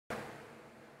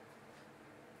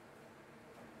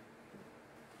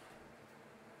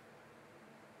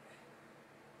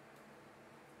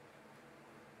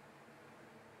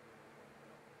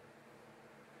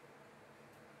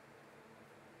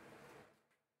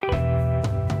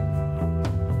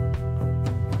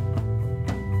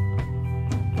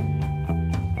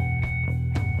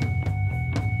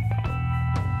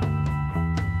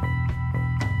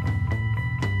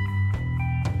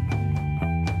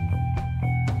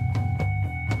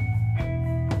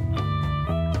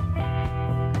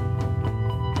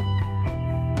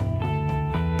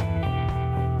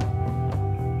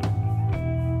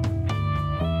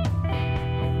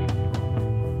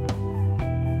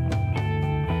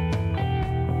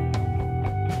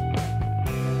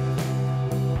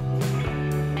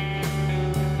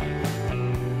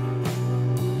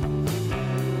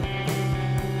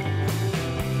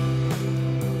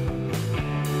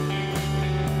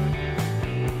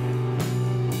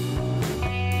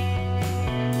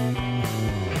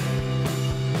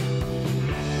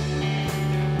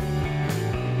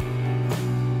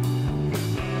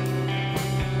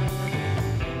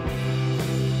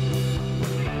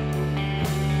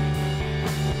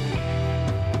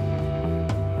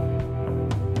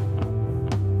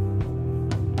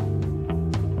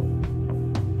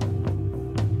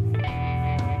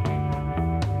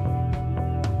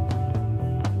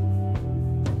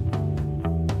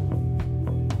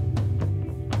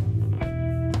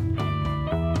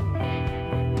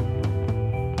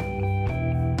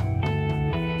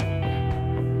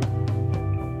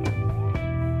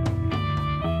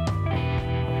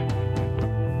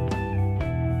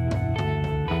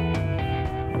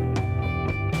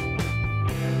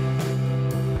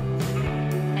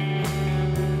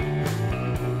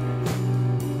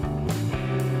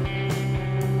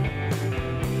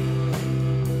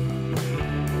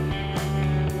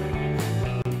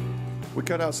We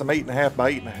cut out some 8.5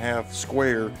 by 8.5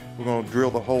 square. We're going to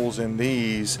drill the holes in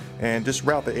these and just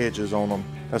route the edges on them.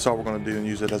 That's all we're going to do, and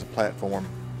use it as a platform.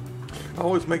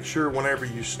 Always make sure whenever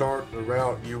you start the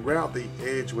route, you route the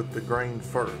edge with the grain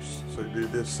first. So do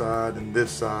this side, and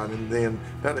then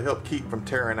that'll help keep from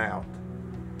tearing out.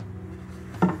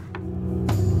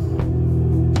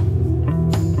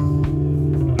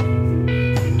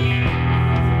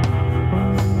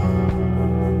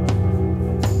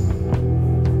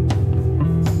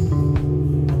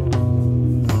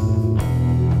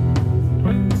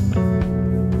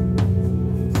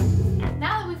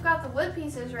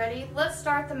 Let's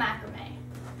start the macrame.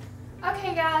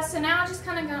 Okay guys, so now I just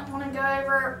kind of want to go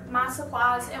over my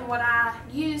supplies and what I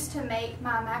use to make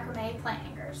my macrame plant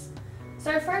hangers.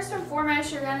 So first and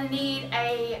foremost, you're going to need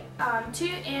a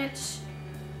 2-inch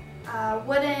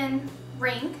wooden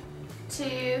ring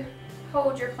to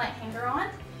hold your plant hanger on.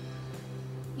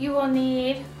 You will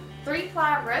need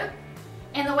 3-ply rope,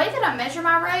 and the way that I measure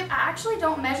my rope, I actually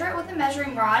don't measure it with a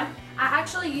measuring rod. I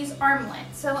actually use arm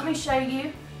length. So let me show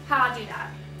you how I do that.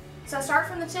 So I start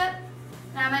from the tip,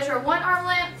 and I measure 1 arm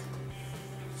length,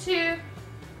 2,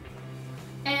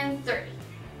 and 3.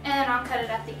 And then I'll cut it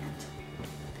at the end.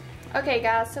 Okay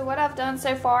guys, so what I've done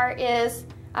so far is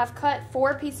I've cut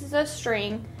 4 pieces of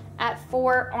string at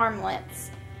 4 arm lengths.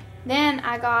 Then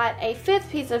I got a 5th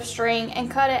piece of string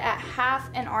and cut it at half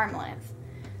an arm length.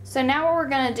 So now what we're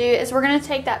going to do is we're going to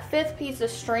take that 5th piece of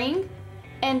string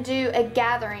and do a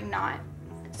gathering knot.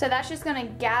 So that's just going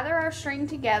to gather our string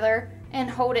together and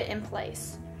hold it in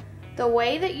place. The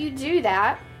way that you do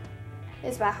that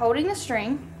is by holding the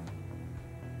string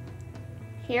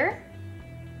here,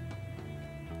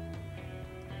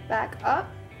 back up,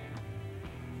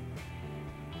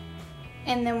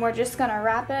 and then we're just going to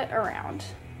wrap it around.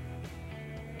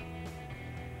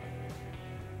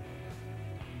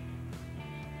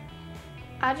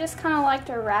 I just kind of like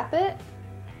to wrap it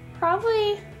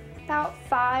probably about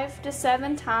 5 to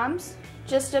 7 times,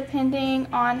 just depending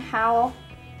on how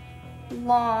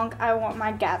long I want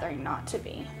my gathering knot to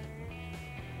be.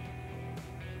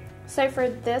 So for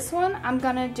this one, I'm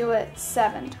gonna do it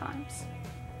 7 times.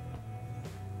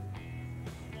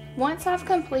 Once I've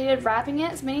completed wrapping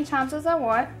it as many times as I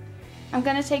want, I'm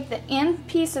gonna take the end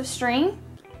piece of string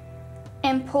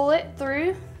and pull it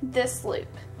through this loop.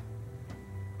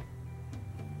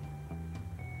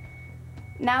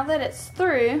 Now that it's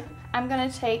through, I'm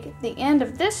going to take the end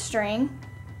of this string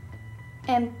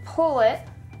and pull it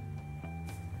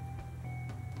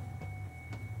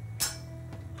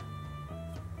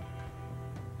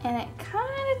and it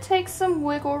kind of takes some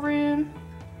wiggle room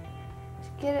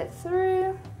to get it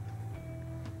through.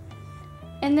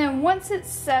 And then once it's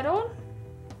settled,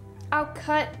 I'll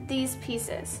cut these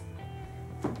pieces.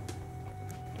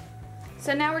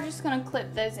 So now we're just going to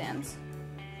clip those ends.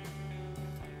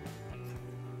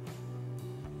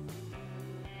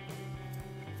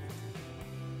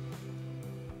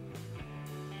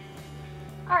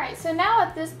 Alright, so now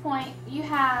at this point you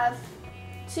have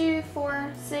 2,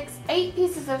 4, 6, 8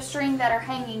 pieces of string that are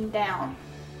hanging down.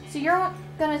 So you're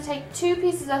going to take 2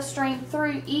 pieces of string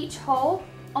through each hole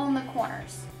on the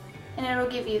corners, and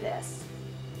it'll give you this.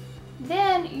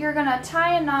 Then you're going to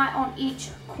tie a knot on each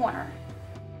corner.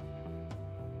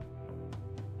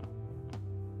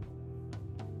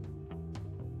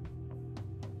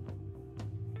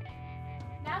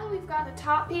 Now that we've got the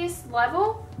top piece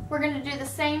level, we're going to do the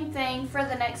same thing for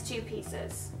the next 2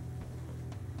 pieces.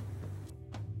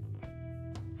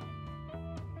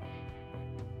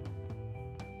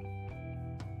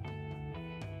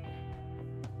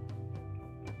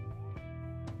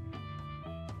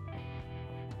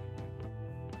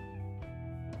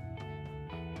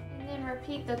 And then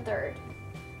repeat the 3rd.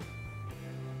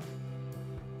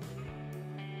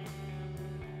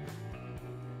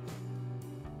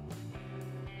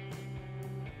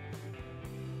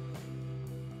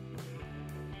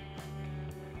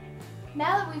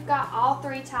 Now that we've got all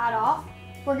 3 tied off,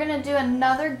 we're going to do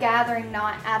another gathering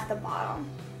knot at the bottom.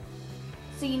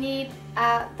 So you need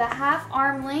the half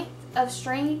arm length of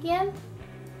string again.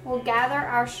 We'll gather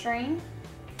our string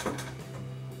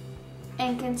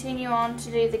and continue on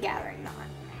to do the gathering knot.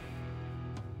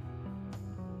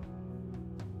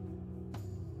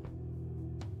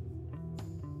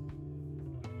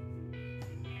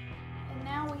 And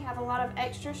now we have a lot of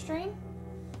extra string.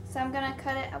 So I'm going to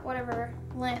cut it at whatever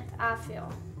length I feel.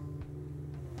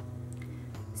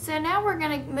 So now we're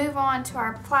going to move on to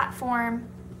our platform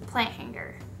plant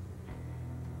hanger.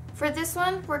 For this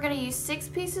one, we're going to use 6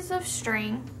 pieces of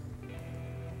string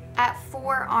at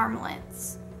 4 arm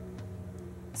lengths.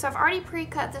 So I've already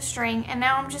pre-cut the string, and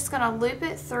now I'm just going to loop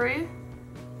it through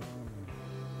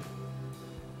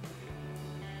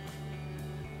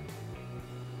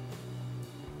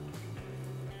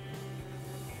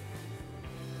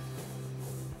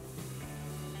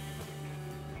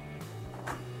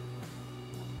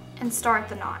and start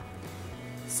the knot.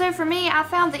 So for me, I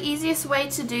found the easiest way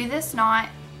to do this knot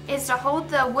is to hold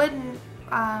the wooden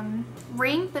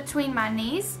ring between my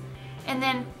knees and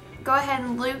then go ahead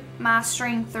and loop my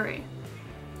string through.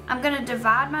 I'm going to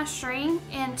divide my string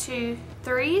into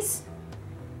 3s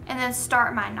and then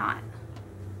start my knot.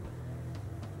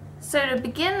 So to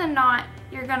begin the knot,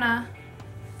 you're going to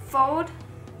fold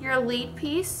your lead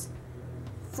piece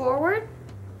forward,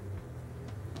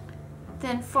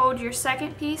 then fold your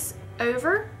second piece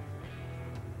over.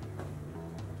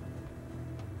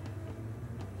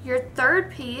 Your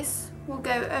third piece will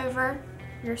go over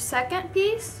your second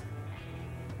piece.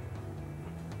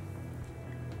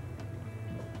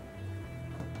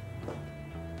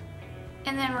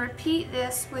 And then repeat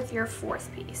this with your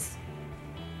fourth piece.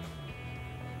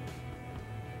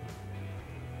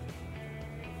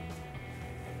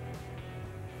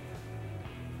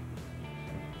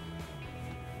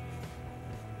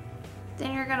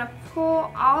 Then you're going to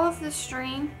pull all of the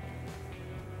string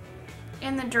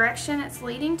in the direction it's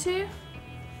leading to,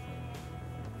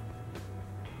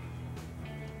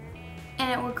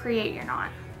 and it will create your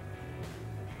knot.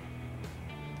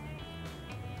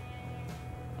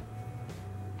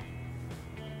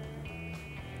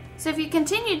 So if you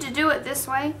continue to do it this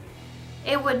way,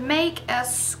 it would make a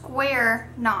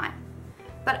square knot,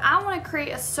 but I want to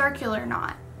create a circular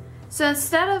knot. So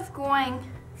instead of going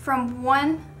from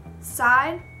one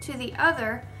side to the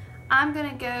other, I'm going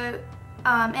to go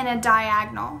in a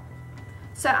diagonal.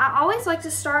 So I always like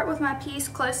to start with my piece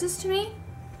closest to me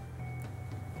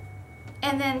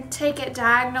and then take it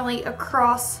diagonally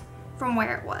across from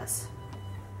where it was.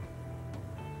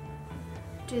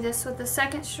 Do this with the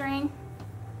second string,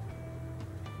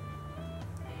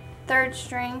 third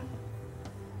string,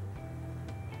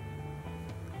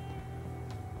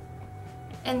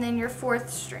 and then your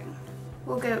fourth string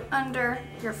will go under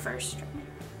your first string.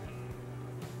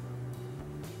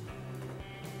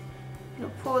 You'll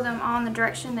pull them on the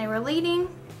direction they were leading,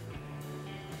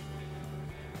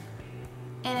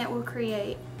 and it will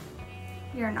create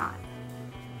your knot.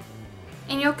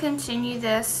 And you'll continue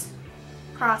this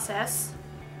process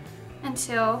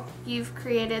until you've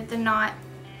created the knot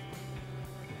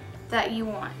that you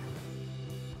want.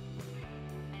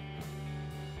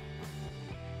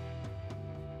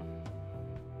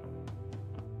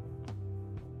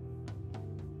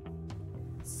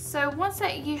 So once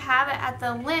that you have it at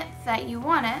the length that you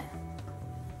want it,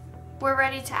 we're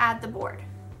ready to add the board.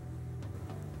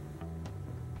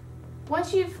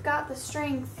 Once you've got the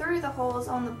string through the holes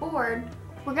on the board,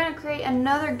 we're going to create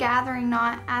another gathering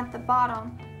knot at the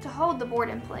bottom to hold the board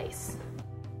in place.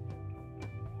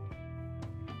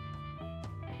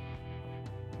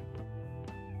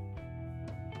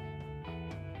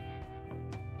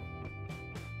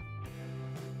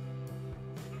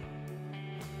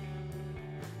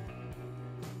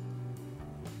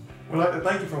 We'd like to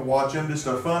thank you for watching. Just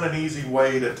a fun and easy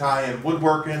way to tie in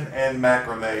woodworking and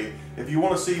macrame. If you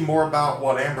want to see more about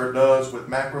what Amber does with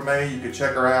macrame, you can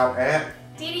check her out at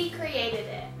Dee Created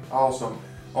It. Awesome.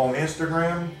 On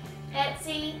Instagram,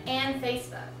 Etsy, and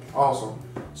Facebook. Awesome.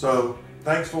 So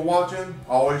thanks for watching.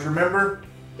 Always remember,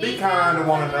 be kind to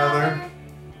one another.